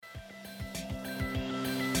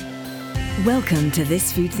Welcome to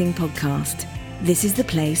This Food Thing podcast. This is the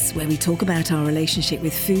place where we talk about our relationship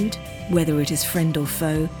with food, whether it is friend or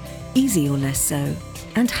foe, easy or less so,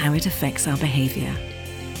 and how it affects our behaviour.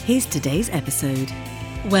 Here's today's episode.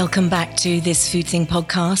 Welcome back to This Food Thing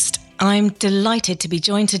podcast. I'm delighted to be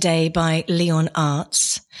joined today by Leon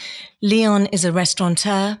Arts. Leon is a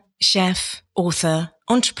restaurateur, chef, author,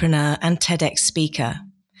 entrepreneur, and TEDx speaker.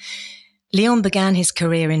 Leon began his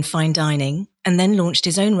career in fine dining and then launched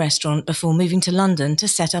his own restaurant before moving to London to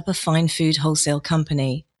set up a fine food wholesale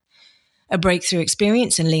company. A breakthrough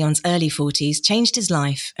experience in Leon's early 40s changed his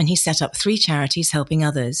life, and he set up 3 charities helping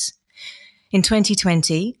others. In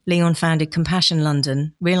 2020, Leon founded Compassion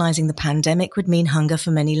London, realising the pandemic would mean hunger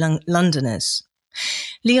for many Londoners.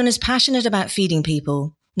 Leon is passionate about feeding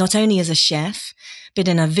people, not only as a chef, but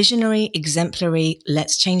in a visionary, exemplary,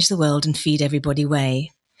 let's change the world and feed everybody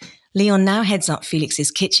way. Leon now heads up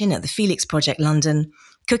Felix's Kitchen at the Felix Project London,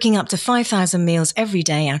 cooking up to 5,000 meals every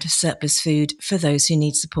day out of surplus food for those who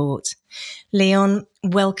need support. Leon,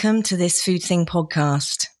 welcome to This Food Thing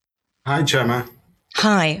podcast. Hi, Gemma.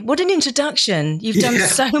 Hi. What an introduction. You've done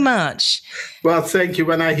so much. Well, thank you.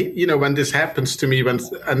 When this happens to me,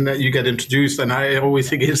 and you get introduced, and I always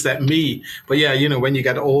think, is that me? But yeah, when you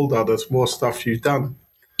get older, there's more stuff you've done.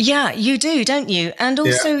 Yeah, you do, don't you? And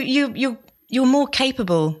also you're more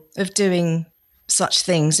capable of doing such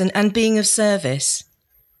things and being of service.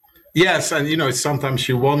 Yes, and sometimes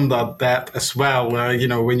you wonder that as well.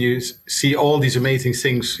 When you see all these amazing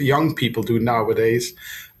things young people do nowadays,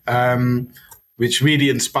 which really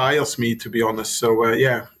inspires me, to be honest. So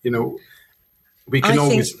we can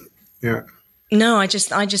always. No, I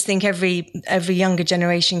just think every younger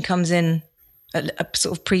generation comes in a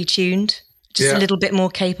sort of pre-tuned, just a little bit more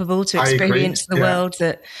capable to experience the world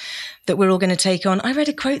that we're all going to take on. I read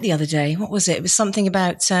a quote the other day. What was it? It was something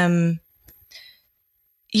about,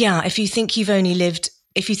 if you think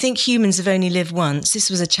humans have only lived once, this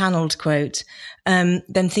was a channeled quote,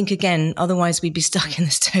 then think again. Otherwise, we'd be stuck in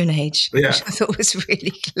the Stone Age, which I thought was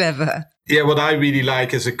really clever. Yeah, what I really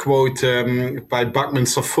like is a quote by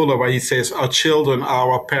Buckminster Fuller, where he says, "Our children are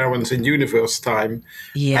our parents in universe time."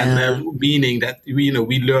 Yeah. And meaning that, we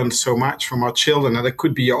learn so much from our children, and it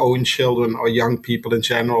could be your own children or young people in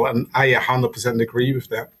general. And I 100% agree with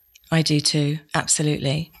that. I do too.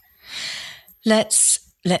 Absolutely. Let's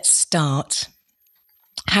start.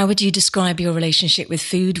 How would you describe your relationship with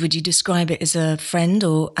food? Would you describe it as a friend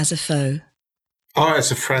or as a foe? Oh,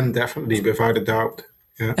 as a friend, definitely, without a doubt.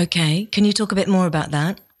 Yeah. Okay. Can you talk a bit more about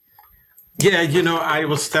that? Yeah, I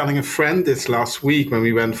was telling a friend this last week when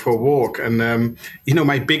we went for a walk, and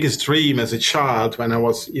my biggest dream as a child, when I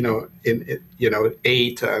was in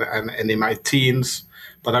 8 and in my teens,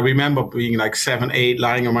 but I remember being like 7, 8,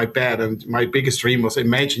 lying on my bed, and my biggest dream was,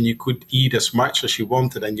 imagine you could eat as much as you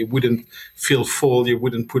wanted and you wouldn't feel full, you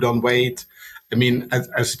wouldn't put on weight. I mean,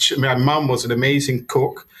 my mom was an amazing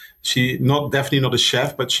cook. She definitely not a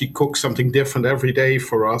chef, but she cooked something different every day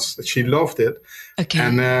for us. She loved it. Okay.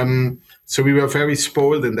 And so we were very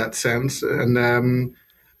spoiled in that sense. And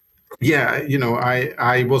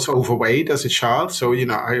I was overweight as a child. So,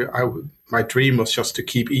 my dream was just to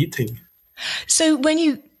keep eating. So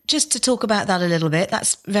just to talk about that a little bit,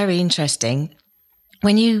 that's very interesting.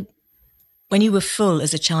 When you were full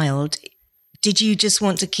as a child, did you just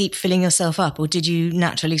want to keep filling yourself up, or did you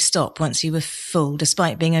naturally stop once you were full,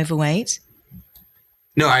 despite being overweight?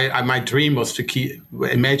 No, my dream was to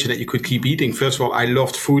imagine that you could keep eating. First of all, I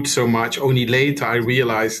loved food so much. Only later I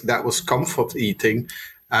realized that was comfort eating.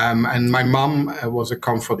 And my mom was a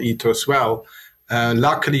comfort eater as well.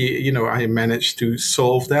 Luckily, I managed to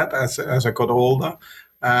solve that as I got older.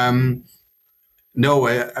 I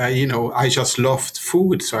just loved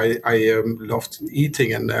food. So I loved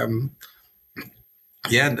eating. And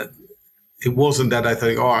it wasn't that I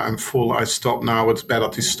think, I'm full, I stop now, it's better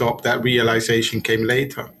to stop. That realization came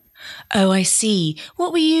later. Oh, I see.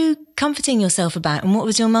 What were you comforting yourself about, and what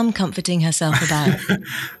was your mum comforting herself about?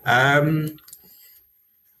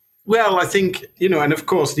 Well, I think, and of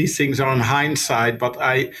course these things are in hindsight, but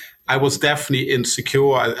I was definitely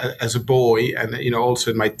insecure as a boy, and, also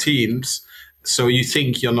in my teens. So you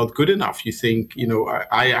think you're not good enough. You think,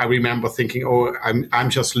 I remember thinking, I'm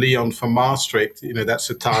just Leon from Maastricht.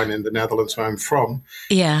 That's a town in the Netherlands where I'm from.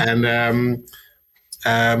 Yeah. And,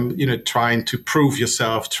 trying to prove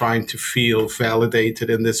yourself, trying to feel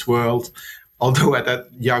validated in this world. Although at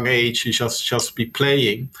that young age, you just be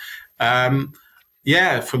playing.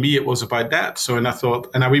 For me, it was about that. So, and I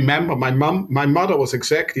thought, and I remember my mother was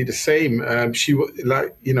exactly the same. She was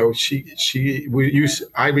like,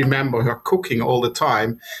 I remember her cooking all the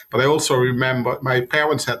time, but I also remember my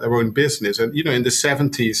parents had their own business. And, in the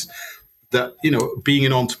 70s, that, being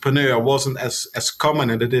an entrepreneur wasn't as common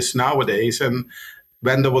as it is nowadays. And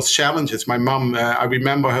when there was challenges, my mum, I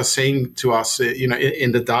remember her saying to us,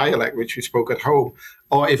 in the dialect which we spoke at home,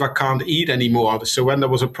 or if I can't eat anymore. So when there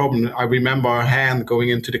was a problem, I remember her hand going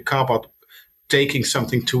into the cupboard, taking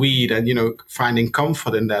something to eat, and finding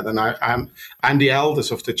comfort in that. And I'm the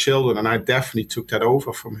eldest of the children, and I definitely took that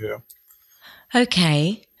over from her.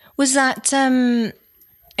 Okay, was that?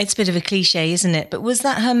 It's a bit of a cliche, isn't it? But was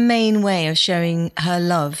that her main way of showing her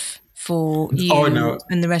love for you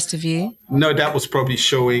and the rest of you? No, that was probably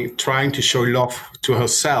trying to show love to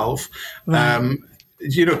herself. Right.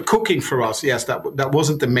 Cooking for us, yes, that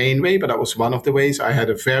wasn't the main way, but that was one of the ways. I had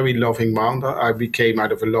a very loving mom. I became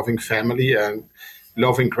out of a loving family and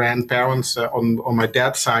loving grandparents. On my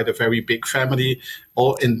dad's side, a very big family.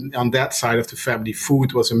 On that side of the family,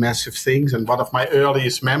 food was a massive thing. And one of my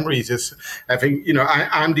earliest memories is having,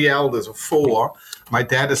 I'm the eldest of 4. My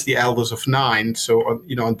dad is the eldest of 9. So,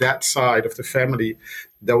 on that side of the family,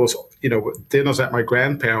 there was, dinners at my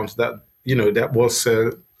grandparents that was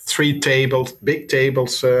 3 tables, big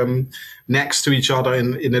tables next to each other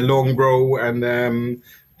in a long row, and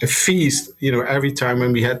a feast, every time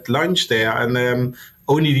when we had lunch there. And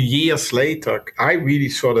only years later, I really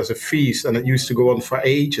saw it as a feast, and it used to go on for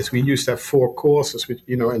ages. We used to have 4 courses, which,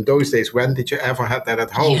 in those days, when did you ever have that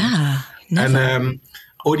at home? Yeah, never. And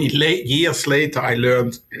only years later, I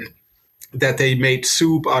learned that they made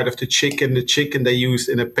soup out of the chicken. The chicken they used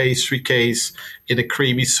in a pastry case in a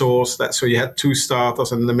creamy sauce. So you had 2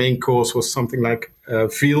 starters, and the main course was something like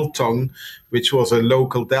veal tongue, which was a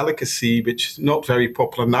local delicacy, which is not very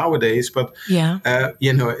popular nowadays. But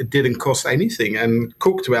it didn't cost anything, and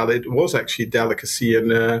cooked well, it was actually a delicacy.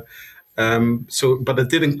 And but it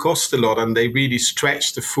didn't cost a lot, and they really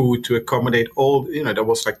stretched the food to accommodate all. There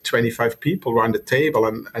was like 25 people around the table,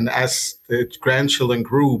 and as the grandchildren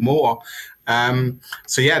grew more,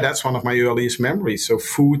 that's one of my earliest memories. So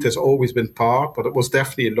food has always been part, but it was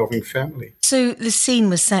definitely a loving family. So the scene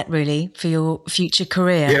was set really for your future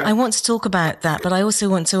career. Yeah. I want to talk about that, but I also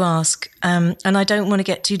want to ask, and I don't want to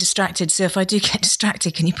get too distracted. So if I do get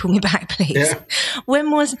distracted, can you pull me back, please? Yeah.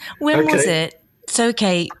 When was it? So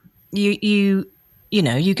okay. You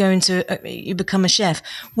go into you become a chef.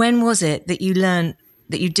 When was it that you learned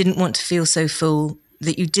that you didn't want to feel so full,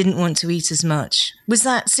 that you didn't want to eat as much? Was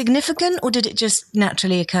that significant, or did it just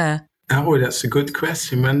naturally occur? Oh, that's a good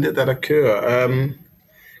question. When did that occur?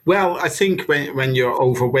 Well, I think when you're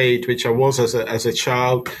overweight, which I was as a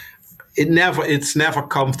child, it's never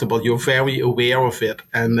comfortable. You're very aware of it,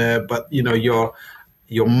 and but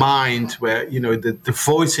your mind, where the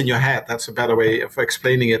voice in your head, that's a better way of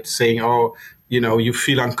explaining it, saying, you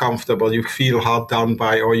feel uncomfortable, you feel hard done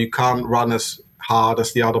by, or you can't run as hard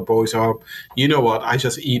as the other boys, or what, I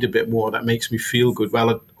just eat a bit more, that makes me feel good. Well,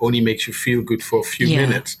 it only makes you feel good for a few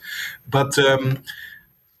minutes, but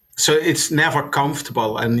so it's never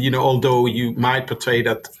comfortable. And although you might portray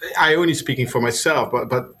that, I only speaking for myself,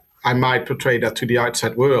 but I might portray that to the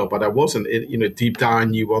outside world, but I wasn't. Deep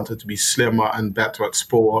down, you wanted to be slimmer and better at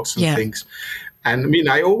sports and things. And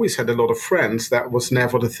I always had a lot of friends. That was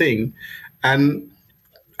never the thing. And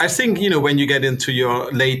I think, when you get into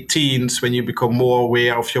your late teens, when you become more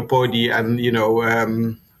aware of your body, and,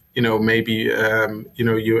 maybe,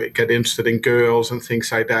 you get interested in girls and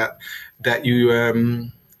things like that, that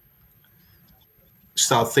you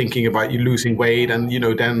start thinking about you losing weight, and,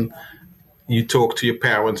 then you talk to your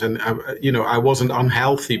parents, and I wasn't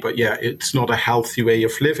unhealthy, but it's not a healthy way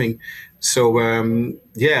of living. So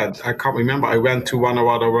I can't remember. I went to one or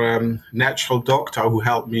other natural doctor who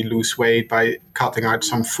helped me lose weight by cutting out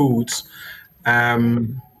some foods.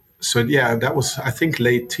 That was, I think,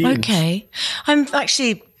 late teens. Okay, I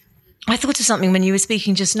thought of something when you were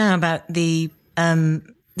speaking just now about the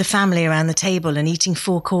family around the table and eating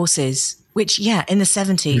 4 courses, which in the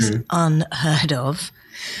 70s, unheard of.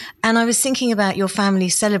 And I was thinking about your family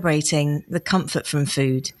celebrating the comfort from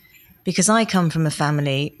food, because I come from a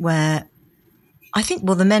family where I think,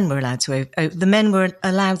 the men were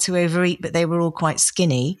allowed to overeat, but they were all quite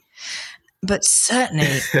skinny. But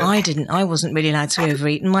certainly I wasn't really allowed to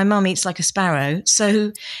overeat, and my mum eats like a sparrow.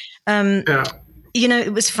 So,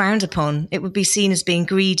 it was frowned upon. It would be seen as being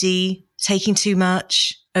greedy, taking too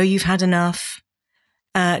much. Oh, you've had enough.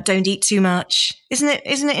 Don't eat too much. Isn't it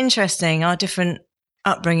interesting, our different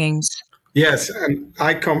upbringings? Yes, and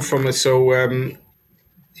I come from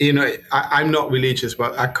I'm not religious,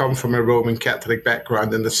 but I come from a Roman Catholic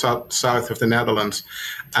background in the south of the Netherlands.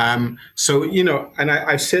 And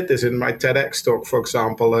I've said this in my TEDx talk, for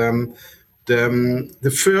example.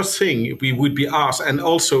 The first thing we would be asked, and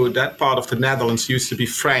also that part of the Netherlands used to be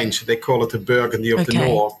French. They call it the Burgundy of the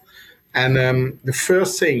North. And the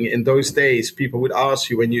first thing in those days, people would ask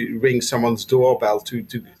you when you ring someone's doorbell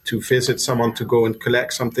to visit someone, to go and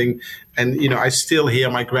collect something. And, I still hear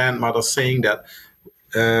my grandmother saying that.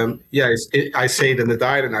 I say it in the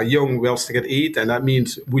dialect now, jong, wilst ik het eat? And that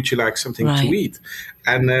means, would you like something to eat?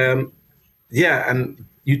 And and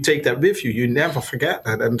you take that with you. You never forget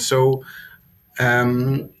that. And so,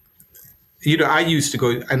 I used to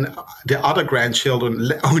go, and the other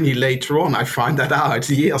grandchildren, only later on, I find that out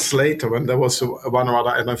years later when there was one or other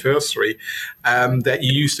anniversary, that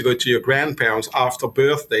you used to go to your grandparents after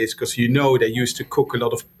birthdays because they used to cook a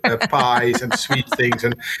lot of pies and sweet things,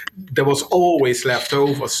 and there was always left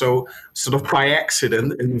over. So sort of by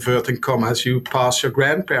accident, in inverted commas, you pass your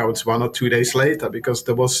grandparents 1 or 2 days later because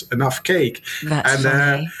there was enough cake. That's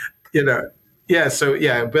funny. Yeah, so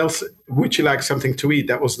well, would you like something to eat?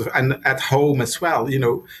 That was and at home as well.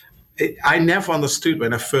 I never understood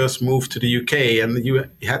when I first moved to the UK and you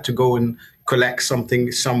had to go and collect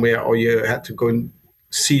something somewhere, or you had to go and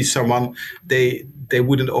see someone. They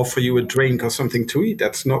wouldn't offer you a drink or something to eat.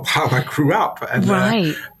 That's not how I grew up.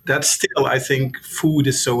 And that's still, I think, food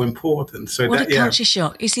is so important. So what a culture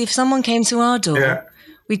shock! You see, if someone came to our door,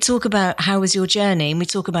 we talk about how was your journey, and we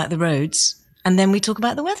talk about the roads, and then we talk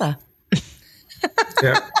about the weather.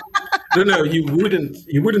 Yeah. No, you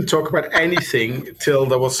wouldn't talk about anything till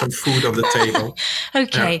there was some food on the table.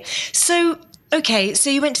 Okay. Yeah. So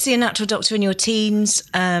you went to see a natural doctor in your teens,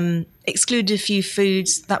 excluded a few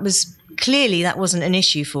foods. That wasn't an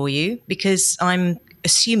issue for you, because I'm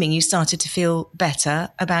assuming you started to feel better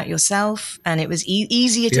about yourself and it was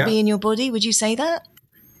easier to be in your body. Would you say that?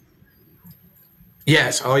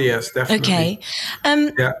 Yes. Oh, yes, definitely.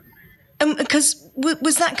 Okay. Because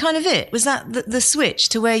was that kind of it? Was that the switch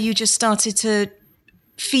to where you just started to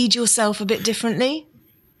feed yourself a bit differently?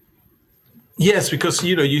 Yes, because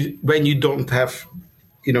when you don't have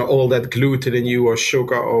all that gluten in you, or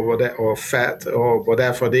sugar, or whatever, or fat, or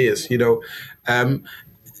whatever it is,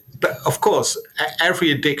 but of course,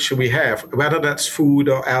 every addiction we have, whether that's food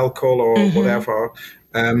or alcohol or whatever,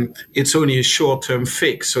 it's only a short-term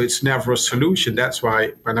fix, so it's never a solution. That's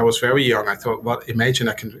why when I was very young, I thought, well, imagine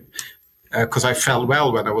I can. Because I felt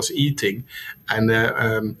well when I was eating, and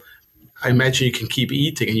I imagine you can keep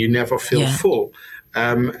eating and you never feel full.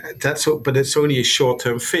 But it's only a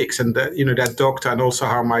short-term fix. And that doctor, and also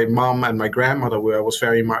how my mom and my grandmother was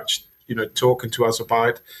very much talking to us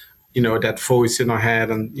about that voice in our head,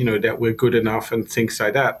 and that we're good enough and things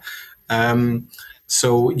like that.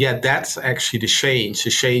 So that's actually the change.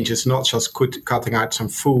 The change is not just cutting out some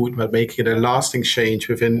food, but making it a lasting change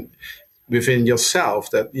within yourself,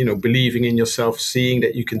 that, believing in yourself, seeing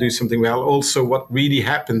that you can do something well. Also, what really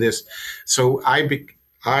happened is, so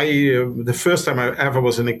the first time I ever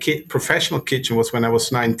was in a professional kitchen was when I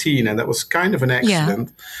was 19, and that was kind of an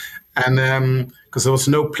accident. And because there was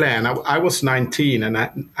no plan. I was 19 and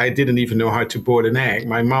I didn't even know how to boil an egg.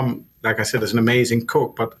 My mom, like I said, is an amazing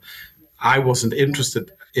cook, but I wasn't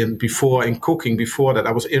interested in cooking before that.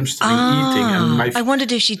 I was interested in eating. And I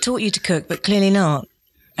wondered if she taught you to cook, but clearly not.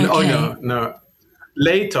 Okay. No.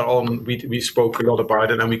 Later on, we spoke a lot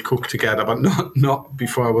about it and we cooked together, but not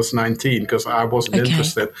before I was 19, because I wasn't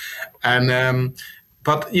interested. And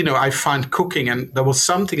but I find cooking, and there was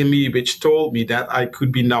something in me which told me that I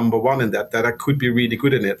could be number one in that I could be really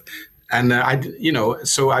good in it. And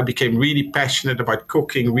so I became really passionate about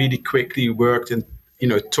cooking. Really quickly worked in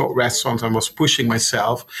top restaurants, and was pushing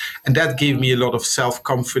myself. And that gave me a lot of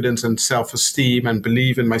self-confidence and self-esteem and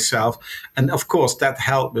belief in myself. And of course, that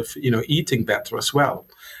helped with, eating better as well,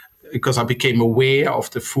 because I became aware of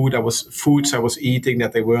the foods I was eating,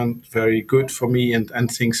 that they weren't very good for me, and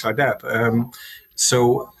things like that.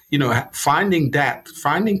 So, finding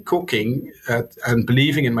cooking and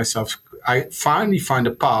believing in myself, I finally find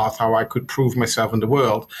a path how I could prove myself in the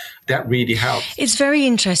world. That really helped. It's very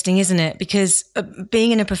interesting, isn't it? Because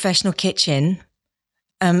being in a professional kitchen,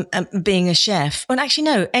 being a chef, well, actually,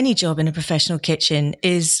 no, any job in a professional kitchen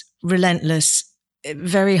is relentless,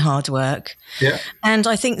 very hard work. Yeah. And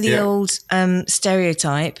I think the old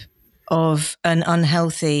stereotype of an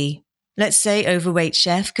unhealthy, let's say, overweight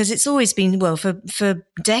chef, because it's always been, well, for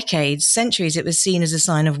decades, centuries, it was seen as a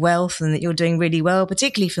sign of wealth and that you're doing really well,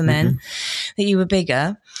 particularly for men, that you were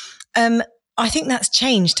bigger. I think that's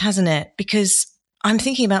changed, hasn't it? Because I'm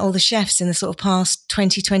thinking about all the chefs in the sort of past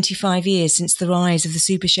 20, 25 years since the rise of the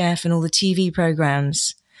Super Chef and all the TV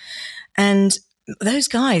programs. And those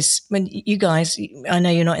guys, you guys, I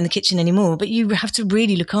know you're not in the kitchen anymore, but you have to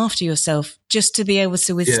really look after yourself just to be able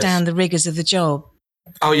to withstand the rigors of the job.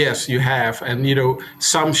 Oh yes, you have, and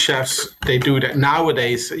some chefs they do that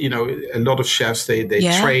nowadays. A lot of chefs they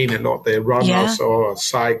Yeah. train a lot. They're Yeah. runners or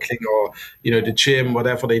cycling or the gym,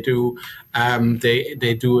 whatever they do.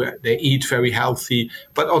 They eat very healthy.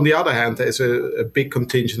 But on the other hand, there's a big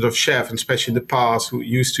contingent of chefs, especially in the past, who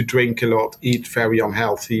used to drink a lot, eat very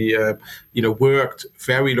unhealthy. Worked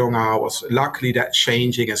very long hours. Luckily, that's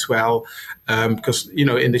changing as well, because in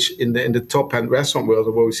the top end restaurant world,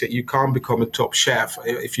 I've always said you can't become a top chef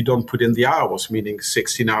if you don't put in the hours, meaning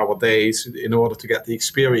 16-hour days in order to get the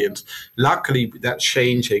experience. Luckily, that's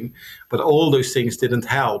changing, but all those things didn't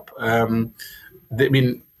help.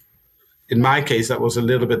 In my case, that was a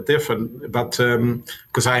little bit different, but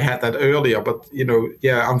because I had that earlier. But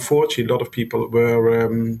unfortunately, a lot of people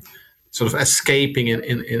were sort of escaping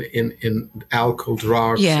in alcohol,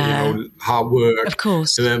 drugs, Yeah. hard work, Of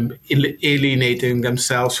course. Alienating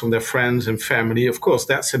themselves from their friends and family. Of course,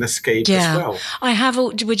 that's an escape as well.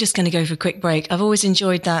 We're just going to go for a quick break. I've always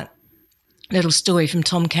enjoyed that little story from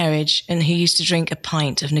Tom Kerridge, and he used to drink a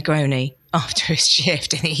pint of Negroni after his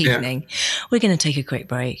shift in the evening. Yeah. We're going to take a quick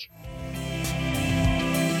break.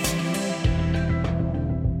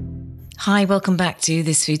 Hi, welcome back to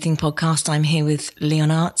This Food Thing podcast. I'm here with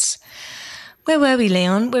Leon Arts. Where were we,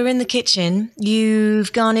 Leon? We're in the kitchen.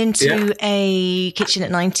 You've gone into a kitchen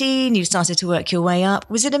at 19. You started to work your way up.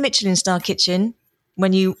 Was it a Michelin star kitchen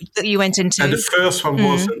when you went into? And the first one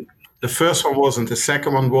wasn't. The first one wasn't. The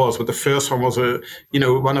second one was, but the first one was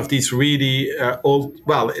one of these really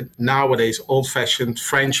nowadays old-fashioned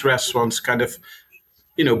French restaurants, kind of,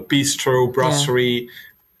 bistro, brasserie. Yeah.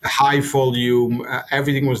 High volume,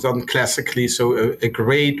 everything was done classically, so a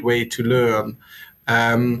great way to learn.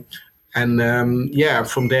 From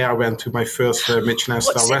there I went to my first Michelin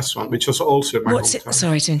star restaurant, which was also my hometown.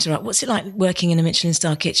 Sorry to interrupt. What's it like working in a Michelin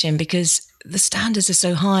star kitchen? Because the standards are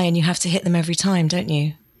so high and you have to hit them every time, don't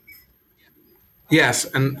you? Yes,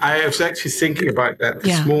 and I was actually thinking about that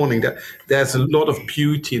this morning, that there's a lot of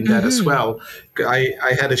beauty in that as well. I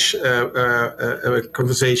had a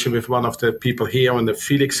conversation with one of the people here in the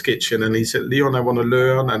Felix kitchen, and he said, Leon, I want to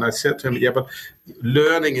learn. And I said to him, yeah, but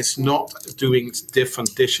learning is not doing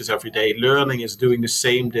different dishes every day. Learning is doing the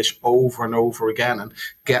same dish over and over again and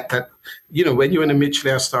get that. When you're in a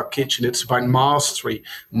Michelin star kitchen, it's about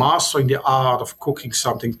mastering the art of cooking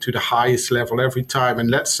something to the highest level every time. And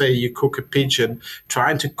let's say you cook a pigeon,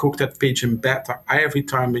 trying to cook that pigeon better every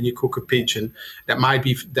time when you cook a pigeon. That might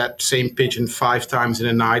be that same pigeon 5 times in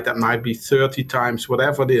a night, that might be 30 times,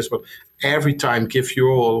 whatever it is, but every time give your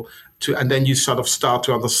all to, and then you sort of start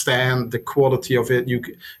to understand the quality of it. You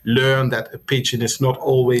learn that a pigeon is not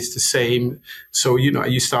always the same. So,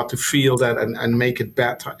 you start to feel that and make it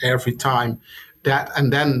better every time.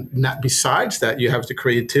 And then besides that, you have the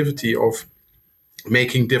creativity of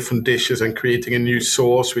making different dishes and creating a new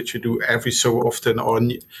sauce, which you do every so often, or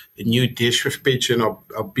a new dish with pigeon or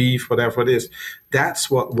beef, whatever it is. That's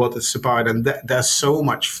what it's about. And there's so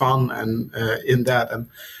much fun and in that,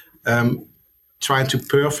 and trying to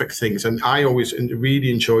perfect things. And I always really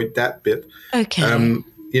enjoyed that bit. Okay. And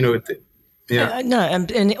it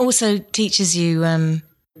also teaches you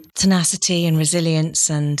tenacity and resilience,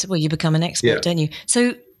 and you become an expert, don't you?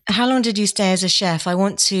 So how long did you stay as a chef? I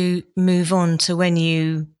want to move on to when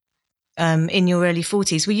you, in your early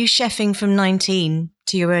 40s. Were you chefing from 19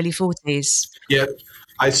 to your early 40s? Yeah,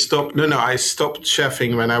 I stopped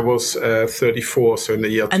chefing when I was 34, so in the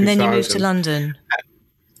year 2000. And then you moved to London?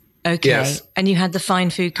 Okay. Yes. And you had the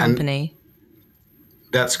Fine Food Company?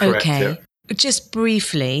 That's correct, okay. Yeah. Just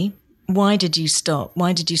briefly, why did you stop?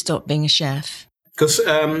 Why did you stop being a chef? Because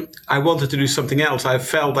I wanted to do something else. I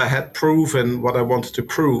felt I had proven what I wanted to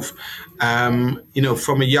prove.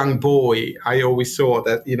 From a young boy, I always thought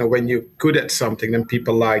that, when you're good at something, then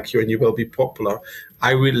people like you and you will be popular.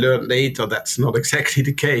 I will learn later that's not exactly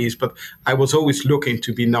the case, but I was always looking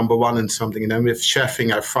to be number one in something. And then with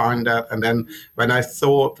chefing, I found that. And then when I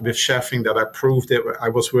thought with chefing that I proved it, I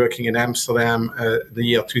was working in Amsterdam the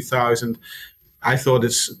year 2000. I thought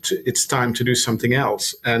it's time to do something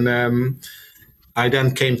else. And I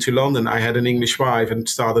then came to London. I had an English wife and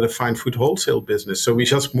started a fine food wholesale business. So we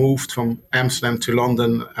just moved from Amsterdam to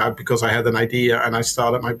London because I had an idea and I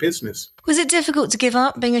started my business. Was it difficult to give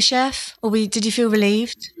up being a chef, or did you feel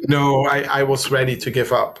relieved? No, I was ready to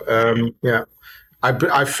give up.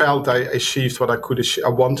 I felt I achieved what I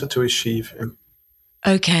wanted to achieve.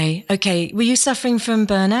 Okay. Were you suffering from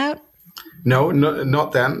burnout? No,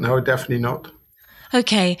 not then. No, definitely not.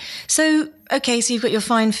 Okay, so you've got your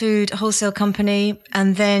fine food wholesale company,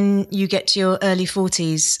 and then you get to your early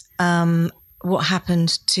 40s. What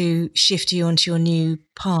happened to shift you onto your new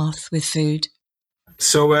path with food?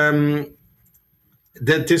 So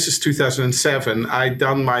This is 2007. I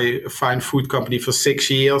done my fine food company for 6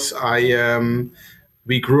 years.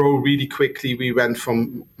 We grew really quickly. We went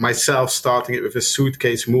from myself starting it with a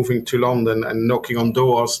suitcase, moving to London and knocking on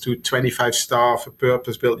doors, to 25 staff, a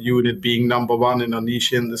purpose-built unit, being number one in our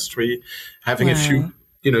niche industry, having a few,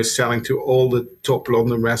 selling to all the top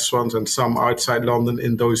London restaurants and some outside London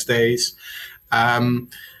in those days.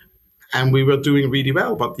 And we were doing really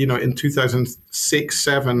well. But, in 2006,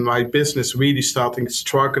 7, my business really started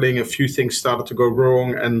struggling. A few things started to go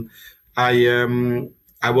wrong. And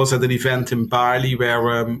I was at an event in Bali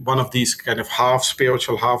where one of these kind of half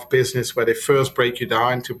spiritual, half business, where they first break you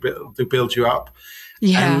down to build you up.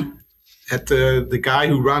 Yeah. And the guy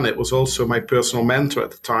who ran it was also my personal mentor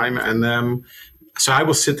at the time. And so I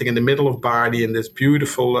was sitting in the middle of Bali in this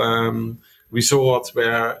beautiful resort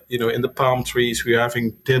where, in the palm trees, we were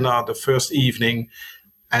having dinner the first evening.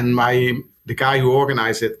 And the guy who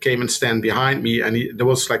organized it came and stand behind me, and there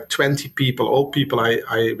was like 20 people, all people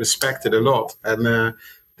I respected a lot. And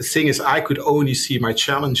the thing is, I could only see my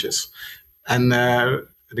challenges. And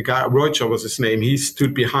the guy, Roger was his name, he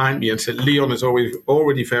stood behind me and said, Leon is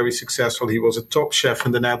already very successful. He was a top chef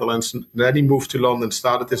in the Netherlands. And then he moved to London,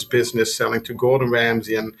 started this business selling to Gordon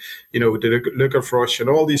Ramsay and, the Le Gavroche and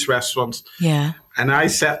all these restaurants. Yeah. And I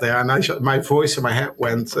sat there and my voice in my head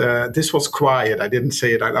went, this was quiet. I didn't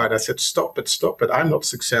say it out loud. I said, stop it. I'm not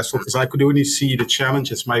successful, because I could only see the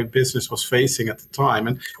challenges my business was facing at the time.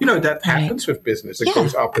 And, that happens with business. It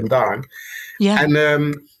goes up and down. Yeah.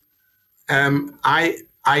 And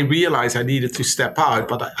I realized I needed to step out,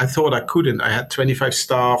 but I thought I couldn't. I had 25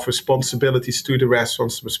 staff, responsibilities to the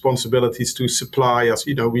restaurants, responsibilities to suppliers.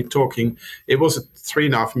 We're talking, it was a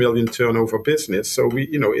 3.5 million turnover business. So we,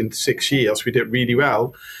 in 6 years, we did really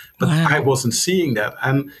well, but wow. I wasn't seeing that.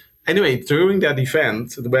 And anyway, during that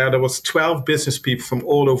event, where there was 12 business people from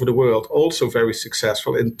all over the world, also very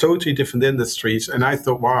successful in totally different industries. And I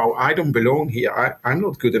thought, wow, I don't belong here. I'm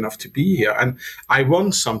not good enough to be here. And I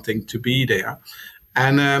want something to be there.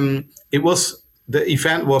 And the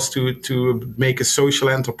event was to make a social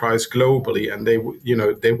enterprise globally, and they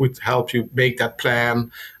would help you make that plan,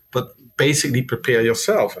 but basically prepare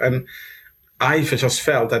yourself. And I just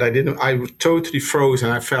felt that I totally froze,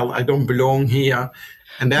 and I felt I don't belong here.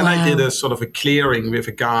 And then I did a sort of a clearing with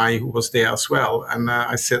a guy who was there as well. And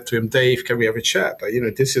I said to him, Dave, can we have a chat?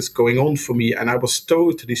 This is going on for me. And I was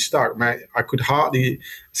totally stuck. I could hardly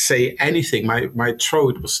say anything. My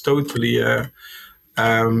throat was totally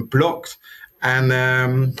blocked. And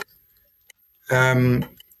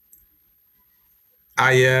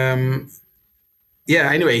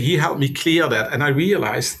anyway, he helped me clear that. And I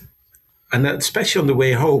realized, and especially on the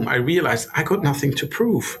way home, I realized I got nothing to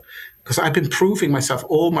prove, because I've been proving myself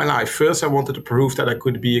all my life. First, I wanted to prove that I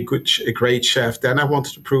could be a great chef. Then I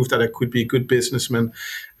wanted to prove that I could be a good businessman.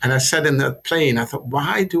 And I sat in that plane. I thought,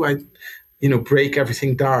 why do I, break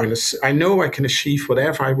everything down? I know I can achieve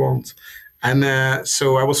whatever I want. And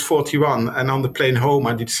so I was 41, and on the plane home,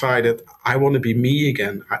 I decided I want to be me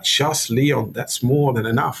again. Just Leon, that's more than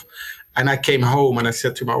enough. And I came home and I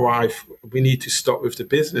said to my wife, we need to stop with the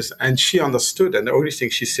business. And she understood. And the only thing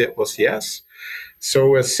she said was yes.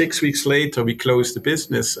 So 6 weeks later, we closed the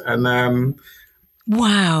business. And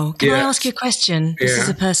wow. Can I ask you a question? This is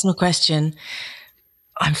a personal question.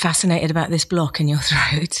 I'm fascinated about this block in your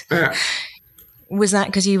throat. Yeah. Was that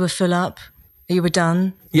because you were full up? You were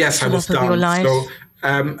done? Yes, I was done. Your life? So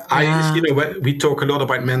we talk a lot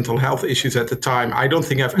about mental health issues at the time. I don't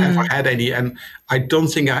think I've ever had any. And I don't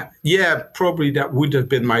think probably that would have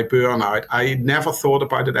been my burnout. I never thought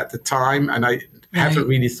about it at the time. And I haven't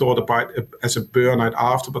really thought about it as a burnout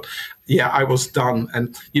after. But I was done.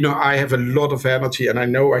 And, I have a lot of energy, and I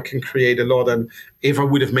know I can create a lot. And if I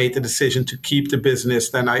would have made the decision to keep the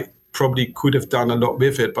business, then I probably could have done a lot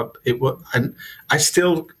with it, but and I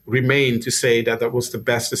still remain to say that was the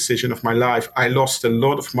best decision of my life. I lost a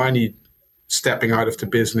lot of money stepping out of the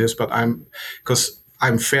business, but I'm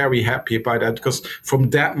very happy about that, because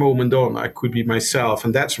from that moment on, I could be myself.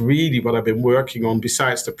 And that's really what I've been working on,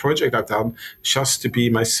 besides the project I've done, just to be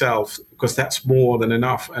myself, because that's more than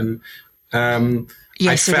enough. And I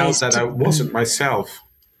felt that I wasn't myself.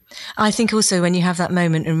 I think also when you have that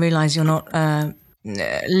moment and realize you're not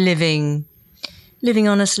living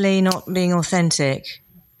honestly, not being authentic,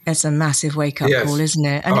 it's a massive wake-up call, isn't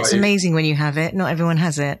it? And it's amazing when you have it. Not everyone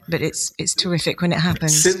has it, but it's terrific when it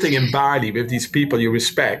happens. Sitting in Bali with these people you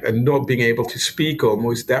respect and not being able to speak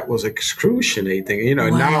almost, that was excruciating.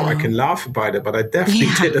 Now I can laugh about it, but I definitely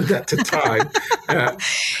didn't at the time.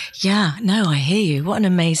 No, I hear you. What an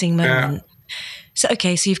amazing moment. So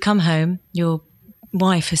you've come home. Your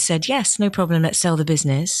wife has said, yes, no problem, let's sell the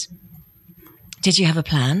business. Did you have a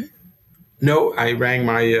plan? No, I rang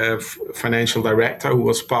my financial director, who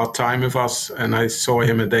was part-time with us, and I saw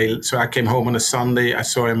him a day. So I came home on a Sunday. I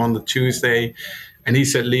saw him on the Tuesday, and he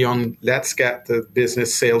said, Leon, let's get the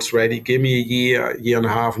business sales ready. Give me a year and a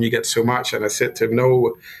half, and you get so much. And I said to him,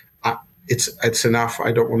 no, it's enough.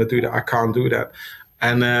 I don't want to do that. I can't do that.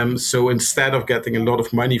 And so instead of getting a lot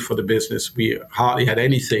of money for the business, we hardly had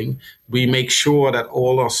anything. We make sure that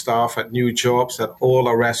all our staff had new jobs, that all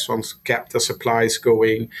our restaurants kept their supplies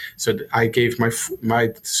going. So I gave my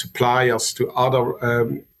suppliers to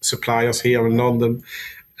other suppliers here in London.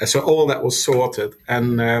 So all that was sorted.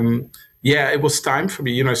 And it was time for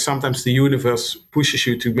me. You know, sometimes the universe pushes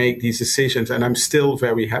you to make these decisions, and I'm still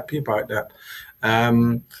very happy about that.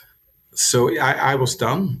 So I was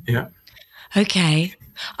done. Yeah. Okay.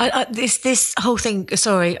 This whole thing,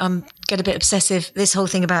 sorry, I'm get a bit obsessive. This whole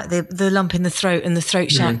thing about the lump in the throat and the throat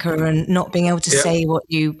chakra and not being able to say what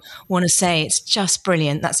you want to say. It's just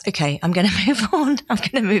brilliant. That's okay. I'm going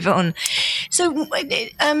to move on. So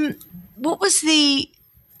what was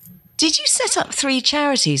did you set up 3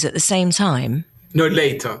 charities at the same time? No,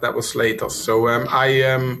 later. That was later. So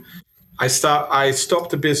I stopped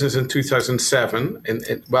the business in 2007, and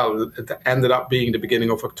it ended up being the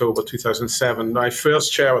beginning of October 2007. My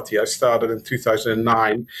first charity I started in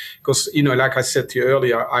 2009 because, like I said to you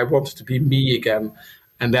earlier, I wanted to be me again.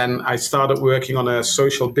 And then I started working on a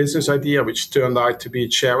social business idea, which turned out to be a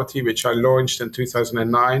charity, which I launched in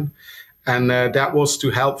 2009. And that was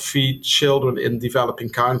to help feed children in developing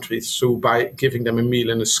countries. So by giving them a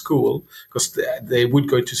meal in a school, because they would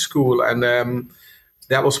go to school. And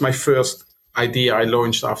that was my first idea I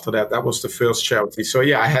launched after that. That was the first charity. So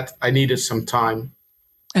yeah, I needed some time.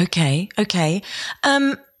 Okay.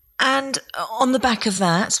 And on the back of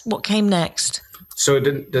that, what came next? So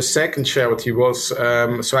the second charity was,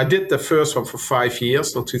 so I did the first one for 5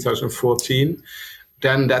 years till 2014.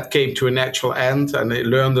 Then that came to a natural end, and I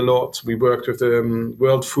learned a lot. We worked with the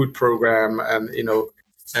World Food Program, and it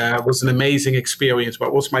was an amazing experience. But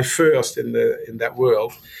it was my first in that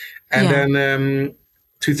world. And then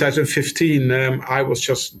 2015, I was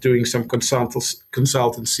just doing some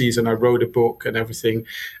consultancies, and I wrote a book and everything.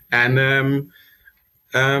 And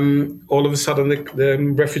all of a sudden, the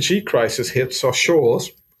refugee crisis hits our shores,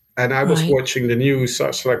 and I was watching the news,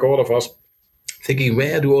 such like all of us, thinking,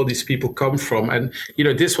 where do all these people come from? And,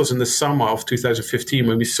 this was in the summer of 2015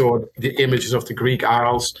 when we saw the images of the Greek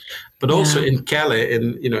Isles, but also in Calais,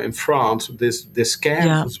 in France, this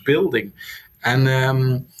camp was building. And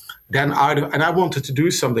then I wanted to do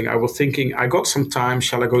something. I was thinking, I got some time.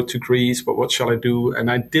 Shall I go to Greece? But what shall I do? And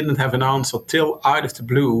I didn't have an answer till out of the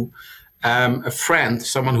blue, a friend,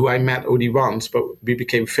 someone who I met only once, but we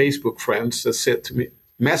became Facebook friends,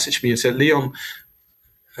 messaged me and said, Leon,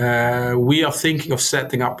 we are thinking of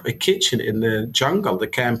setting up a kitchen in the jungle, the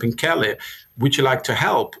camp in Calais. Would you like to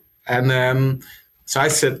help? And so I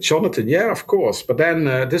said, Jonathan, yeah, of course. But then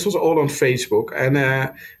this was all on Facebook. And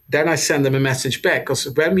then I sent him a message back, because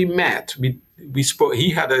when we met, we spoke. He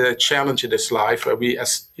had a challenge in his life where we,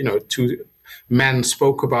 as 2 men,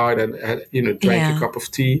 spoke about and drank a cup of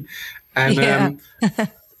tea. And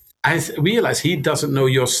I realized he doesn't know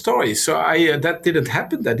your story. So that didn't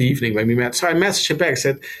happen that evening when we met. So I messaged him back,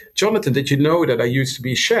 said, Jonathan, did you know that I used to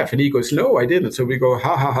be a chef? And he goes, no, I didn't. So we go,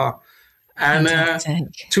 ha, ha, ha. And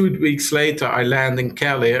 2 weeks later, I land in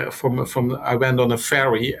Calais. I went on a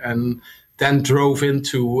ferry and then drove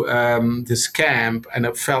into this camp, and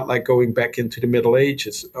it felt like going back into the Middle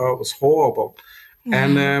Ages. Oh, it was horrible.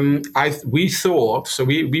 And we thought, so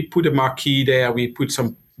we put a marquee there. We put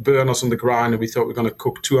some burners on the ground, and we thought we're going to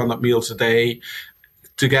cook 200 meals a day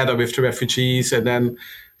together with the refugees. And then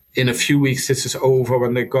in a few weeks, this is over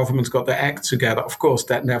when the government's got their act together. Of course,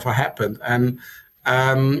 that never happened. And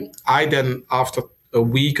I then, after a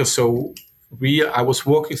week or so, I was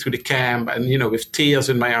walking through the camp, and with tears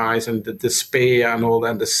in my eyes and the despair and all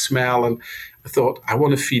that, and the smell, and I thought, I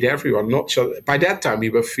want to feed everyone. Not just by that time we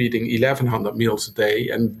were feeding 1,100 meals a day,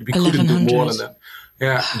 and we couldn't do more than that.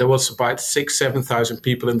 Yeah, there was about 6,000-7,000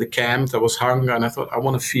 people in the camp. There was hunger, and I thought, I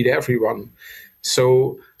want to feed everyone.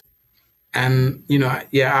 So, and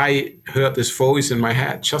I heard this voice in my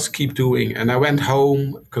head: just keep doing. And I went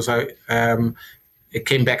home because I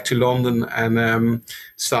came back to London and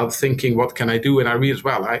started thinking, what can I do? And I realized,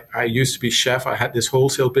 I used to be chef. I had this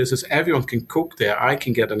wholesale business. Everyone can cook there. I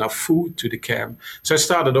can get enough food to the camp. So I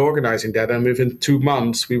started organizing that. And within 2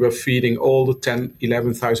 months, we were feeding all the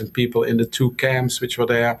 11,000 people in the 2 camps which were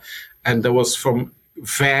there. And there was from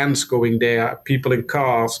vans going there, people in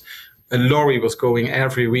cars, a lorry was going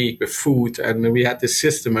every week with food, and we had this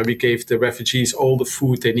system where we gave the refugees all the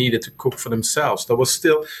food they needed to cook for themselves. There was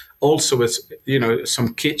still also,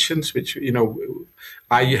 some kitchens, which,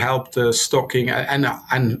 I helped stocking,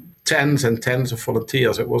 and tens and tens of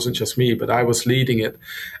volunteers. It wasn't just me, but I was leading it.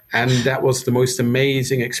 And that was the most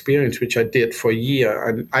amazing experience, which I did for a year.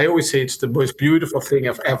 And I always say it's the most beautiful thing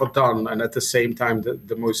I've ever done, and at the same time,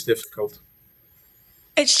 the most difficult.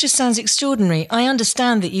 It just sounds extraordinary. I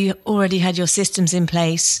understand that you already had your systems in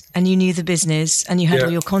place and you knew the business and you had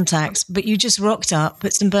all your contacts, but you just rocked up,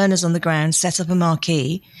 put some burners on the ground, set up a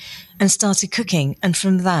marquee and started cooking. And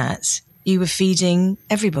from that, you were feeding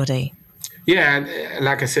everybody. Yeah, and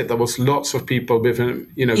like I said, there was lots of people with,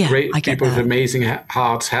 great people with amazing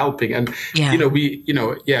hearts helping, and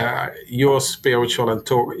you're spiritual and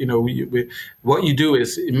talk. What you do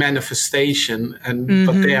is manifestation, and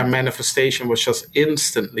but their manifestation was just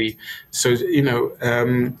instantly. So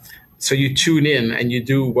so you tune in and you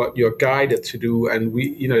do what you're guided to do, and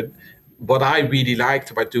what I really liked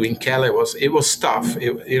about doing Calais was it was tough.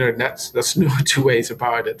 There's no two ways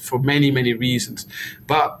about it for many, many reasons,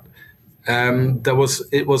 but.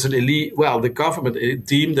 It was an elite. Well, the government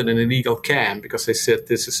deemed it an illegal camp because they said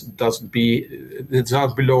it doesn't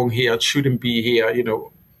belong here. It shouldn't be here.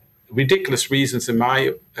 Ridiculous reasons in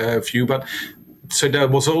my view. But so there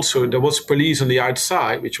was police on the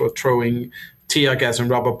outside which were throwing tear gas and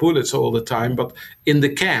rubber bullets all the time. But in the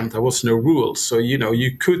camp there was no rules, so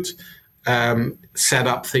you could. Set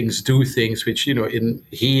up things, do things, which in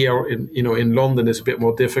London is a bit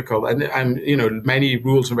more difficult, and many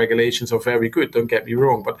rules and regulations are very good. Don't get me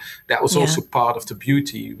wrong, but that was also part of the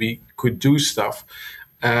beauty. We could do stuff.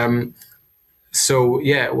 It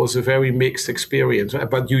was a very mixed experience.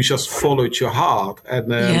 But you just followed your heart,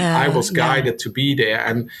 and I was guided to be there.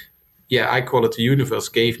 And I call it the universe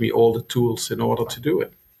gave me all the tools in order to do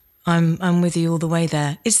it. I'm with you all the way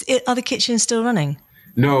there. Are the kitchens still running?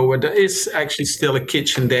 No, there is actually still a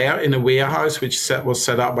kitchen there in a warehouse, which was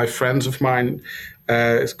set up by friends of mine.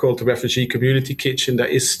 It's called the Refugee Community Kitchen. There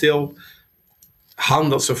is still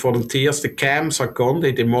hundreds of volunteers. The camps are gone.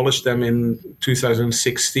 They demolished them in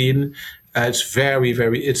 2016. It's very,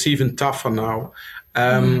 very, it's even tougher now.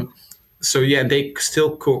 They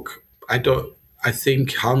still cook. I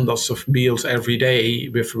think hundreds of meals every day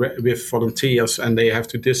with volunteers, and they have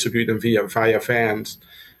to distribute them via vans.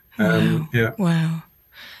 Wow.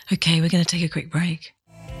 Okay, we're going to take a quick break.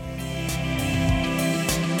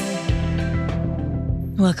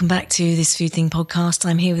 Welcome back to this Food Thing podcast.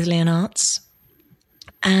 I'm here with Leon Arts.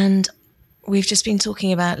 And we've just been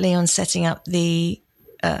talking about Leon setting up the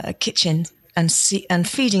kitchen and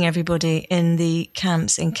feeding everybody in the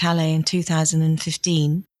camps in Calais in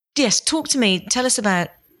 2015. Yes, talk to me. Tell us about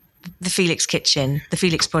the Felix Kitchen, the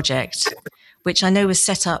Felix Project, which I know was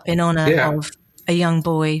set up in honour of a young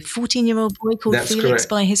boy, 14-year-old boy called Felix correct.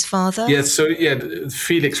 By his father. Yes, the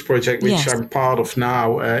Felix Project, which I'm part of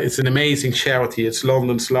now, it's an amazing charity. It's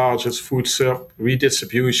London's largest food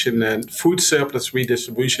redistribution and food surplus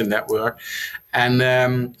redistribution network.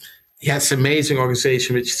 And it's an amazing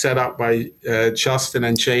organization which is set up by Justin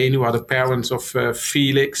and Jane, who are the parents of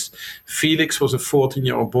Felix. Felix was a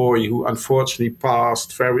 14-year-old boy who unfortunately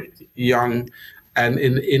passed very young. And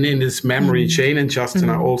in his memory, Jane and Justin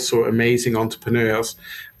are also amazing entrepreneurs.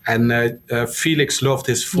 And Felix loved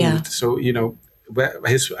his food. Yeah. So,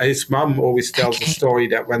 his mom always tells the story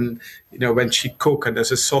that when she cooked and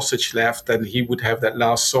there's a sausage left, then he would have that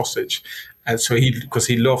last sausage. And so because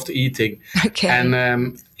he loved eating. Okay.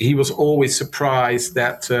 And he was always surprised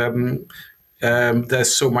that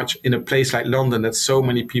there's so much in a place like London that so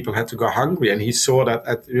many people had to go hungry. And he saw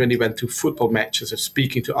that when he went to football matches of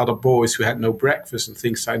speaking to other boys who had no breakfast and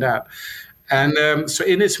things like that. And so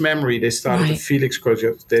in his memory, they started the Felix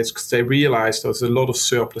Project because they realized there was a lot of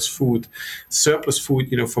surplus food,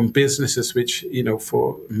 from businesses, which,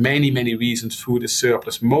 for many, many reasons, food is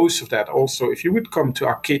surplus. Most of that also, if you would come to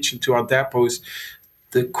our kitchen, to our depots,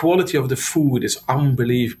 the quality of the food is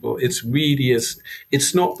unbelievable. It really is.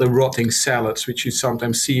 It's not the rotting salads, which you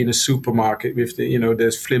sometimes see in a supermarket with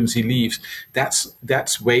there's flimsy leaves.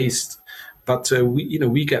 That's waste. But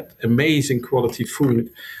we get amazing quality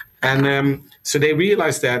food. And so they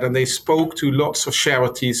realized that, and they spoke to lots of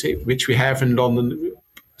charities, which we have in London,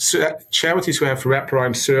 charities who have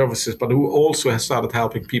wraparound services, but who also have started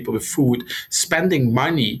helping people with food, spending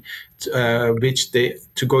money to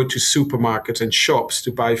go to supermarkets and shops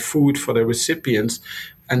to buy food for their recipients.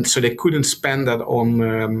 And so they couldn't spend that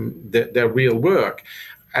on their real work.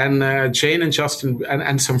 Jane and Justin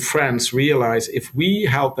and some friends realize if we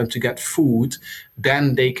help them to get food,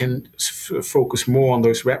 then they can focus more on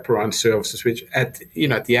those wraparound services, which at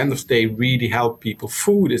the end of the day really help people.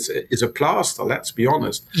 Food is a plaster, let's be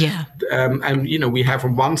honest. Yeah. And we have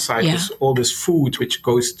on one side all this food which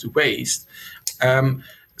goes to waste.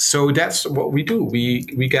 So that's what we do.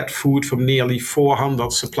 We get food from nearly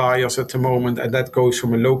 400 suppliers at the moment, and that goes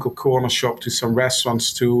from a local corner shop to some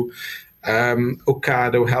restaurants to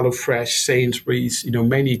Ocado, HelloFresh, Sainsbury's,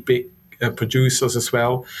 many big producers as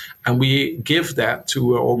well. And we give that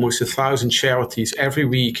to almost 1,000 charities every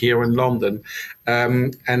week here in London.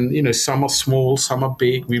 And some are small, some are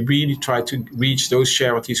big. We really try to reach those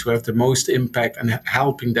charities who have the most impact and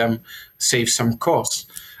helping them save some costs.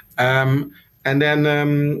 And then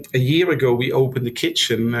a year ago, we opened the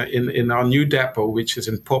kitchen in our new depot, which is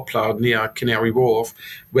in Poplar near Canary Wharf,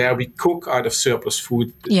 where we cook out of surplus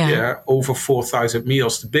food over 4,000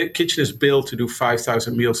 meals. The kitchen is built to do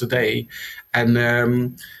 5,000 meals a day and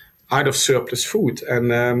out of surplus food.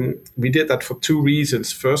 And we did that for two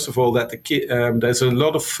reasons. First of all, that there's a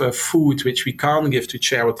lot of food which we can't give to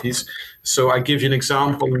charities. So I give you an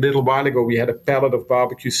example. A little while ago, we had a pallet of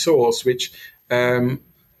barbecue sauce, which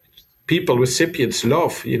recipients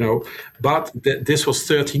love, but this was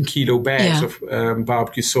 13 kilo bags of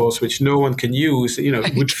barbecue sauce, which no one can use,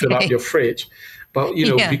 would fill up your fridge. But,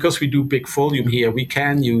 because we do big volume here, we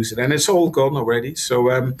can use it, and it's all gone already.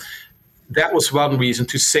 So that was one reason,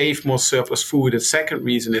 to save more surplus food. The second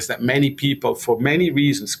reason is that many people, for many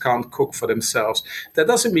reasons, can't cook for themselves. That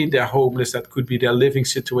doesn't mean they're homeless. That could be their living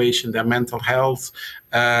situation, their mental health.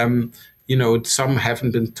 Some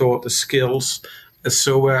haven't been taught the skills.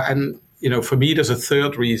 So, for me, there's a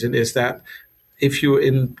third reason, is that if you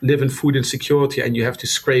live in food insecurity and you have to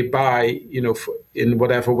scrape by, in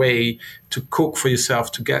whatever way to cook for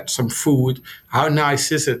yourself, to get some food, how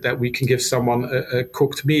nice is it that we can give someone a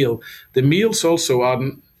cooked meal? The meals also are,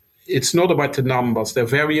 it's not about the numbers. They're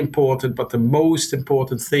very important, but the most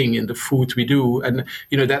important thing in the food we do, and,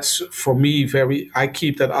 that's for me I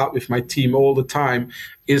keep that up with my team all the time,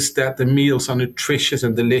 is that the meals are nutritious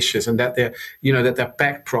and delicious, and that they're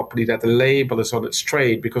packed properly, that the label is on its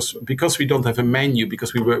tray, because we don't have a menu,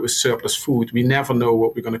 because we work with surplus food, we never know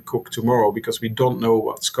what we're going to cook tomorrow, because we don't know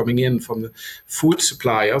what's coming in from the food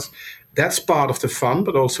suppliers. That's part of the fun,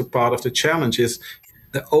 but also part of the challenge is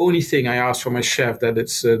the only thing I ask from my chef, that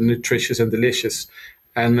it's nutritious and delicious.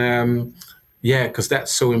 And because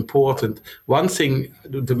that's so important. One thing,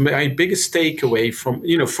 my biggest takeaway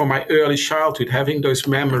from my early childhood, having those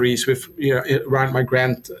memories with around my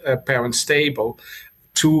grandparents' table,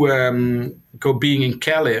 to being in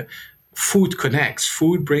Calais, food connects.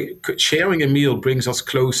 Sharing a meal brings us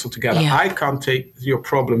closer together. I can't take your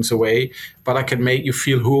problems away, but I can make you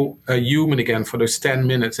feel human again for those 10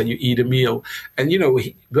 minutes that you eat a meal. And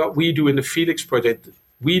what we do in the Felix Project,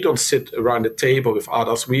 we don't sit around the table with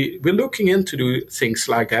others. We're looking into do things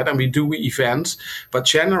like that, and we do events, but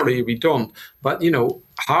generally we don't. But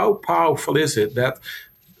how powerful is it that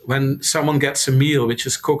when someone gets a meal which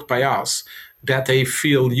is cooked by us, that they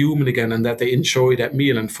feel human again and that they enjoy that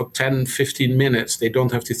meal, and for 10, 15 minutes they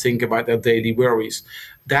don't have to think about their daily worries.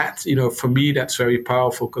 That, for me, that's very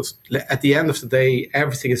powerful, because at the end of the day,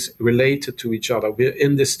 everything is related to each other. We're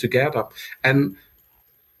in this together. And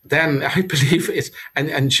then I believe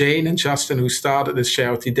and Jane and Justin, who started this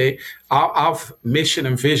charity, our mission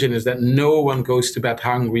and vision is that no one goes to bed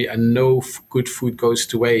hungry and no good food goes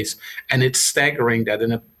to waste. And it's staggering that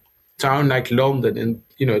in a town like London in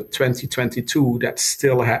 2022, that's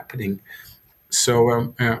still happening.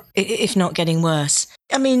 So if not getting worse.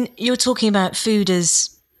 I mean, you're talking about food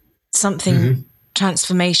as something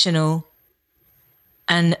transformational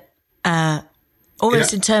and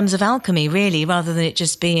almost in terms of alchemy, really, rather than it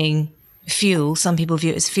just being fuel. Some people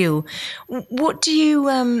view it as fuel. What do you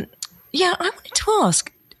I wanted to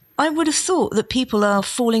ask, I would have thought that people are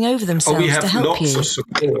falling over themselves to help you. We have lots of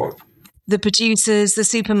support. The producers, the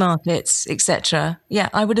supermarkets, etc. Yeah,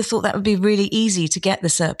 I would have thought that would be really easy to get the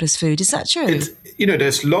surplus food. Is that true?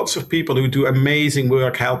 There's lots of people who do amazing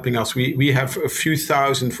work helping us. We have a few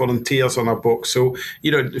thousand volunteers on our books. So,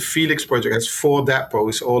 the Felix Project has 4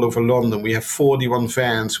 depots all over London. We have 41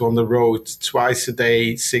 vans who are on the road twice a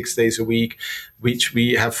day, 6 days a week, which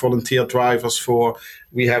we have volunteer drivers for.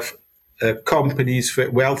 We have companies for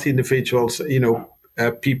wealthy individuals,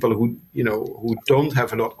 people who don't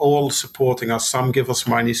have a lot, all supporting us. Some give us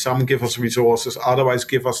money, some give us resources, others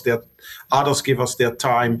give us their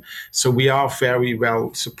time. So we are very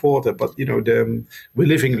well supported. But we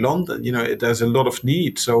live in London. There's a lot of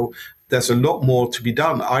need. So there's a lot more to be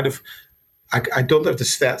done. I don't have the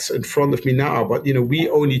stats in front of me now, but we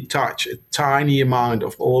only touch a tiny amount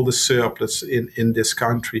of all the surplus in this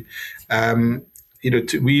country.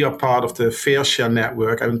 We are part of the Fair Share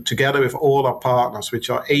Network, and together with all our partners, which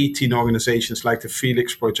are 18 organizations like the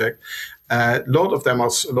Felix Project, a lot of them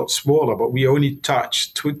are a lot smaller, but we only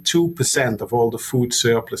touch 2% of all the food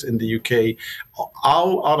surplus in the UK.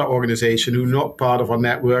 All other organizations who are not part of our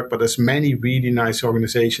network, but there's many really nice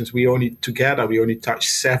organizations, we only touch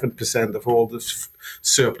 7% of all the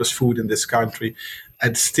surplus food in this country.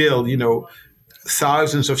 And still,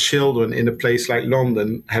 thousands of children in a place like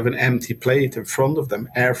London have an empty plate in front of them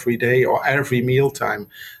every day or every mealtime.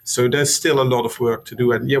 So there's still a lot of work to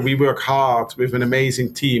do. And we work hard with an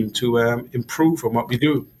amazing team to improve on what we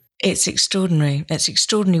do. It's extraordinary. It's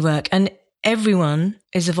extraordinary work. And everyone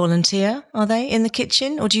is a volunteer, are they, in the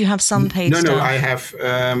kitchen? Or do you have some paid staff? No, I have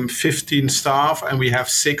 15 staff, and we have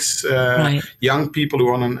 6 young people who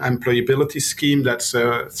are on an employability scheme. That's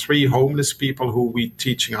 3 homeless people who we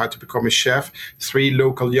teaching how to become a chef, 3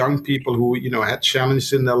 local young people who, had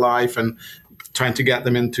challenges in their life and trying to get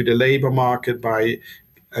them into the labor market by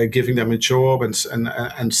giving them a job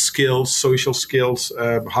and skills, social skills,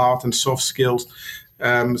 hard and soft skills.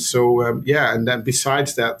 And then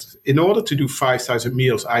besides that, in order to do 5,000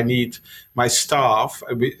 meals, I need my staff,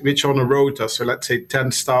 which are on a rota, so let's say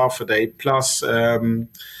 10 staff a day, plus 50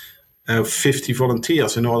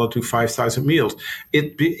 volunteers in order to do 5,000 meals.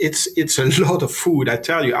 It's a lot of food, I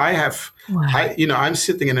tell you. I'm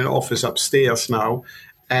sitting in an office upstairs now,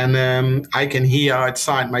 and I can hear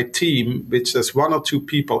outside my team, which is 1 or 2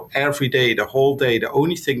 people every day, the whole day. The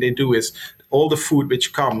only thing they do is all the food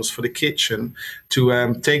which comes for the kitchen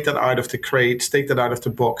to take that out of the crates, take that out of the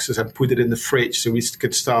boxes and put it in the fridge so we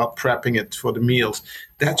could start prepping it for the meals.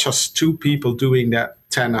 That's just 2 people doing that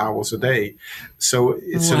 10 hours a day. So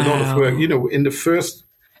it's a lot of work. In the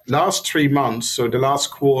last 3 months, so the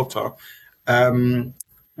last quarter,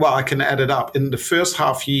 I can add it up. In the first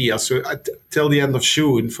half year, so till the end of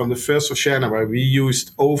June, from the 1st of January, we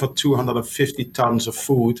used over 250 tons of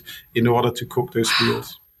food in order to cook those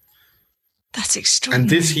meals. That's extraordinary. And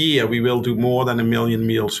this year, we will do more than 1 million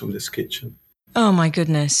meals from this kitchen. Oh, my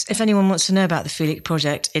goodness. If anyone wants to know about the Felix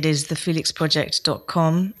Project, it is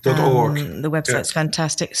thefelixproject.com. .org. The website's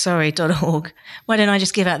fantastic. Sorry, .org. Why don't I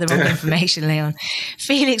just give out the wrong information, Leon?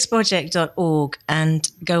 felixproject.org,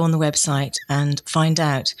 and go on the website and find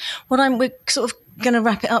out. We're sort of going to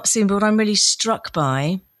wrap it up soon, but what I'm really struck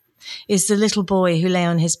by is the little boy who lay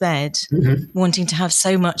on his bed, wanting to have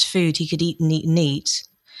so much food he could eat and eat and eat.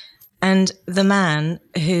 And the man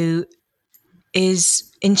who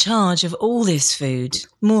is in charge of all this food,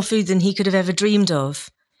 more food than he could have ever dreamed of,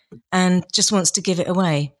 and just wants to give it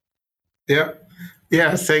away. Yeah,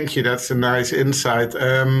 thank you. That's a nice insight.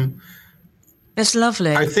 It's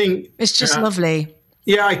lovely. I think it's just lovely.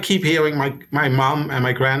 Yeah, I keep hearing my mom and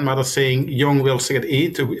my grandmother saying, young will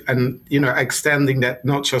eat, and, extending that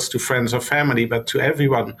not just to friends or family, but to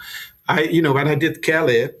everyone. When I did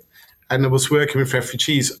Calais, and I was working with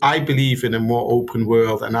refugees, I believe in a more open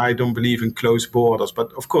world, and I don't believe in closed borders.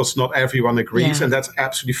 But of course, not everyone agrees, and that's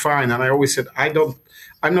absolutely fine. And I always said,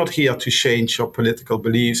 I'm not here to change your political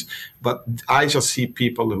beliefs, but I just see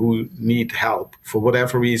people who need help for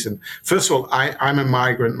whatever reason. First of all, I'm a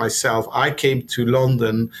migrant myself. I came to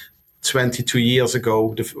London 22 years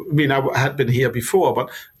ago. I had been here before, but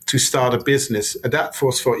to start a business. That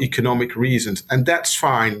was for economic reasons. And that's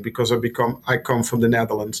fine because I come from the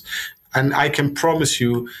Netherlands. And I can promise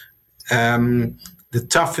you, the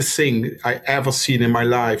toughest thing I ever seen in my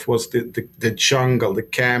life was the jungle, the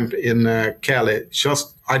camp in Calais,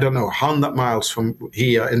 just, 100 miles from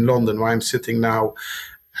here in London where I'm sitting now,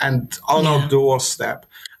 and on our doorstep.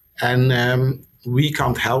 And we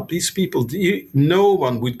can't help these people. No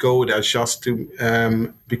one would go there just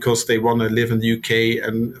to because they want to live in the UK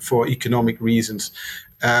and for economic reasons.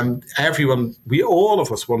 All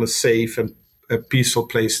of us want a safe and a peaceful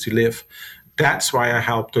place to live. That's why I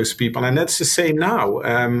help those people, and that's the same now.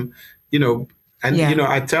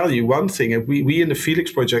 I tell you one thing: we in the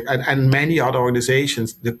Felix Project and many other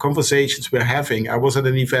organizations, the conversations we're having. I was at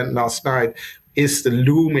an event last night. Is the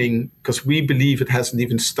looming, because we believe it hasn't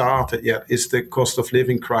even started yet, is the cost of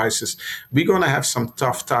living crisis. We're going to have some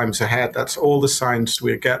tough times ahead. That's all the signs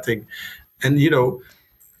we're getting. And,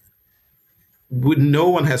 no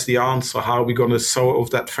one has the answer how we're going to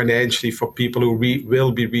solve that financially for people who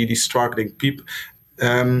will be really struggling.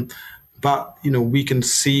 But, we can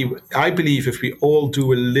see, I believe if we all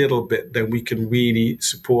do a little bit, then we can really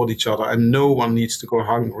support each other, and no one needs to go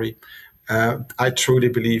hungry. I truly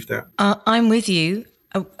believe that. I'm with you.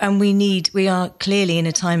 And we are clearly in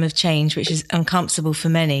a time of change, which is uncomfortable for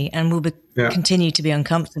many and will continue to be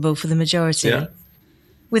uncomfortable for the majority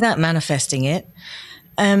without manifesting it.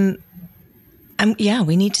 And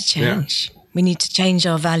we need to change. Yeah. We need to change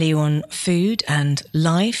our value on food and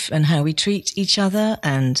life and how we treat each other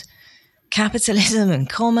and capitalism and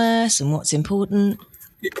commerce and what's important.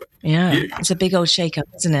 Yeah, it's a big old shake-up,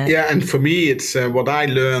 isn't it? Yeah, and for me, it's what I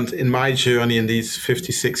learned in my journey in these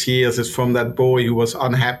 56 years is from that boy who was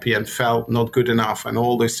unhappy and felt not good enough and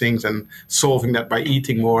all those things, and solving that by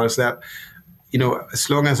eating more, is that, as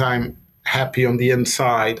long as I'm happy on the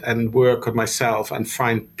inside and work on myself and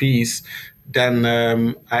find peace, then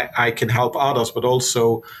I can help others, but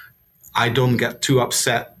also I don't get too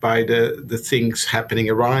upset by the things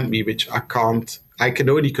happening around me, which I can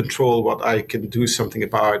only control what I can do something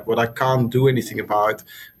about. What I can't do anything about,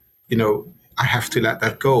 I have to let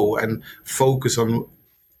that go and focus on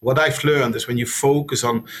what I've learned is when you focus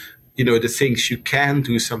on, the things you can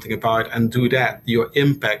do something about and do that, your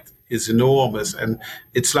impact is enormous. And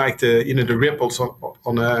it's like the ripples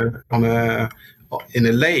in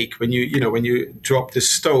a lake when you drop the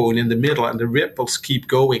stone in the middle and the ripples keep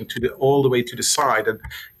going all the way to the side, and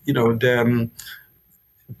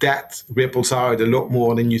that ripples out a lot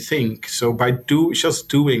more than you think. So by just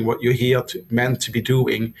doing what you're meant to be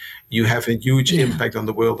doing, you have a huge impact on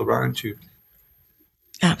the world around you.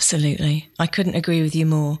 Absolutely. I couldn't agree with you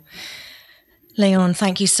more. Leon,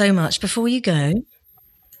 thank you so much. Before you go,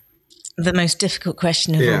 the most difficult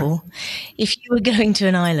question of all. If you were going to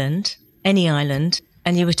an island, any island,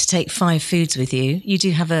 and you were to take 5 foods with you, you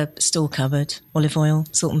do have a store cupboard, olive oil,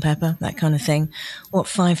 salt and pepper, that kind of thing. What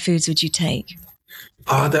 5 foods would you take?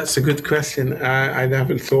 Oh, that's a good question. I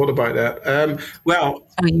haven't thought about that.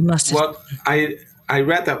 You must have. I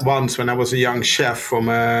read that once when I was a young chef from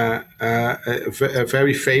a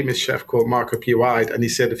very famous chef called Marco P. White, and he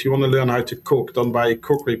said, if you want to learn how to cook, don't buy a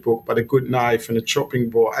cookery book, but a good knife and a chopping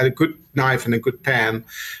board, and a good knife and a good pan.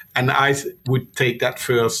 And I would take that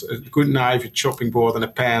first: a good knife, a chopping board, and a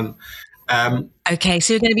pan. Okay,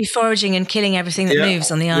 so you're going to be foraging and killing everything that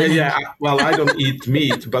moves on the island. Yeah. Well, I don't eat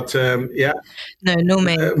meat, but No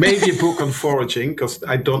me. Maybe a book on foraging, because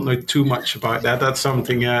I don't know too much about that. That's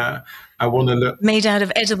something I want to learn. Made out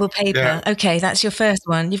of edible paper. Yeah. Okay, that's your first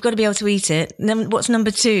one. You've got to be able to eat it. What's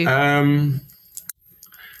number 2?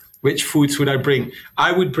 Which foods would I bring?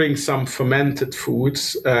 I would bring some fermented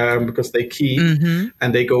foods because they keep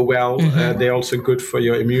and they go well. They're also good for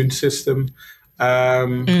your immune system.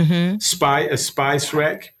 A spice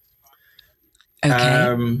rack.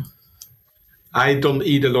 Okay. I don't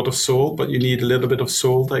eat a lot of salt, but you need a little bit of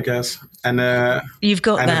salt, I guess. And you've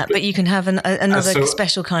got that, but you can have another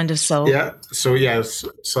special kind of salt. Yeah. So yes,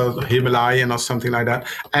 Himalayan or something like that.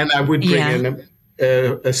 And I would bring in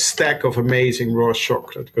a stack of amazing raw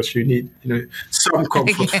chocolate, because you need some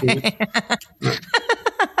comfort food.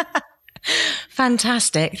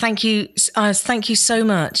 Fantastic. Thank you. Thank you so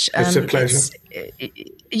much. It's a pleasure.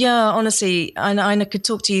 Honestly, I could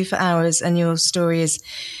talk to you for hours, and your story is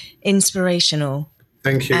inspirational.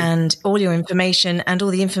 Thank you. And all your information and all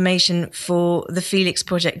the information for the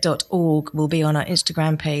felixproject.org will be on our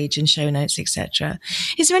Instagram page and show notes, etc.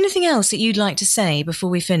 Is there anything else that you'd like to say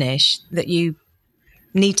before we finish that you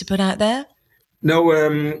need to put out there? No,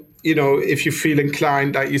 if you feel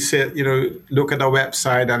inclined, like you said, look at our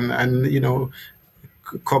website and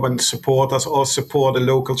come and support us or support a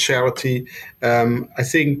local charity. I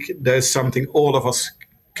think there's something all of us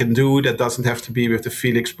can do that doesn't have to be with the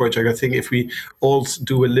Felix Project. I think if we all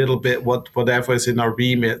do a little bit whatever is in our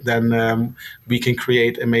remit, then we can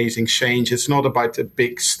create amazing change. It's not about the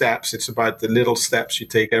big steps. It's about the little steps you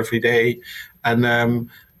take every day. And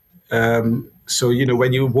so,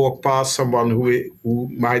 when you walk past someone who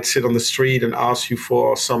might sit on the street and ask you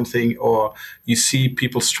for something, or you see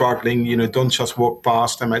people struggling, don't just walk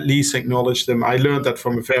past them, at least acknowledge them. I learned that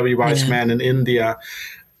from a very wise man in India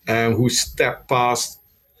who stepped past,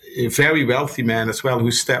 a very wealthy man as well,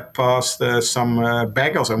 who stepped past some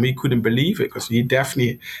beggars, and we couldn't believe it, because he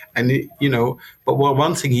definitely, but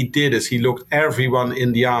one thing he did is he looked everyone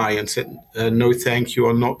in the eye and said, no, thank you,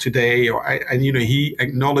 or not today, and he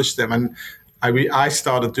acknowledged them. And I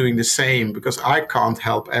started doing the same, because I can't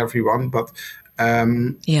help everyone, but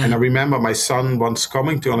and I remember my son once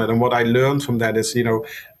commenting on it, and what I learned from that is,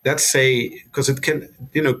 let's say, because it can,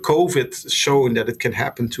 COVID's shown that it can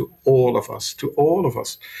happen to all of us.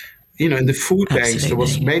 In the food banks, there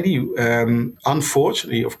was many,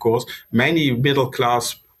 unfortunately, of course, many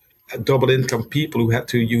middle-class, double-income people who had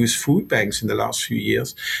to use food banks in the last few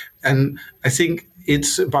years. And I think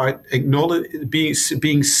it's about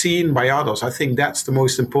being seen by others. I think that's the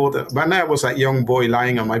most important. When I was that young boy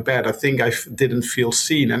lying on my bed, I think I didn't feel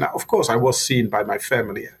seen. And of course, I was seen by my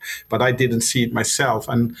family, but I didn't see it myself.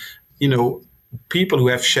 And, people who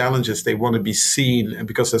have challenges, they want to be seen, and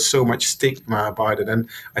because there's so much stigma about it. And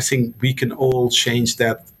I think we can all change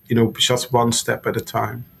that, just one step at a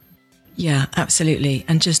time. Yeah, absolutely.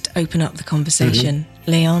 And just open up the conversation.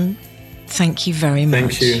 Mm-hmm. Leon, thank you very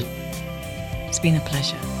much. Thank you. It's been a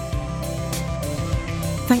pleasure.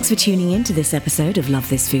 Thanks for tuning in to this episode of Love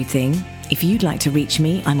This Food Thing. If you'd like to reach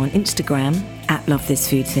me, I'm on Instagram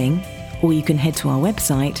 @LoveThisFoodThing, or you can head to our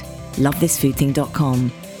website,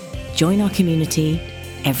 lovethisfoodthing.com. Join our community.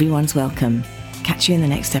 Everyone's welcome. Catch you in the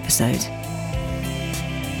next episode.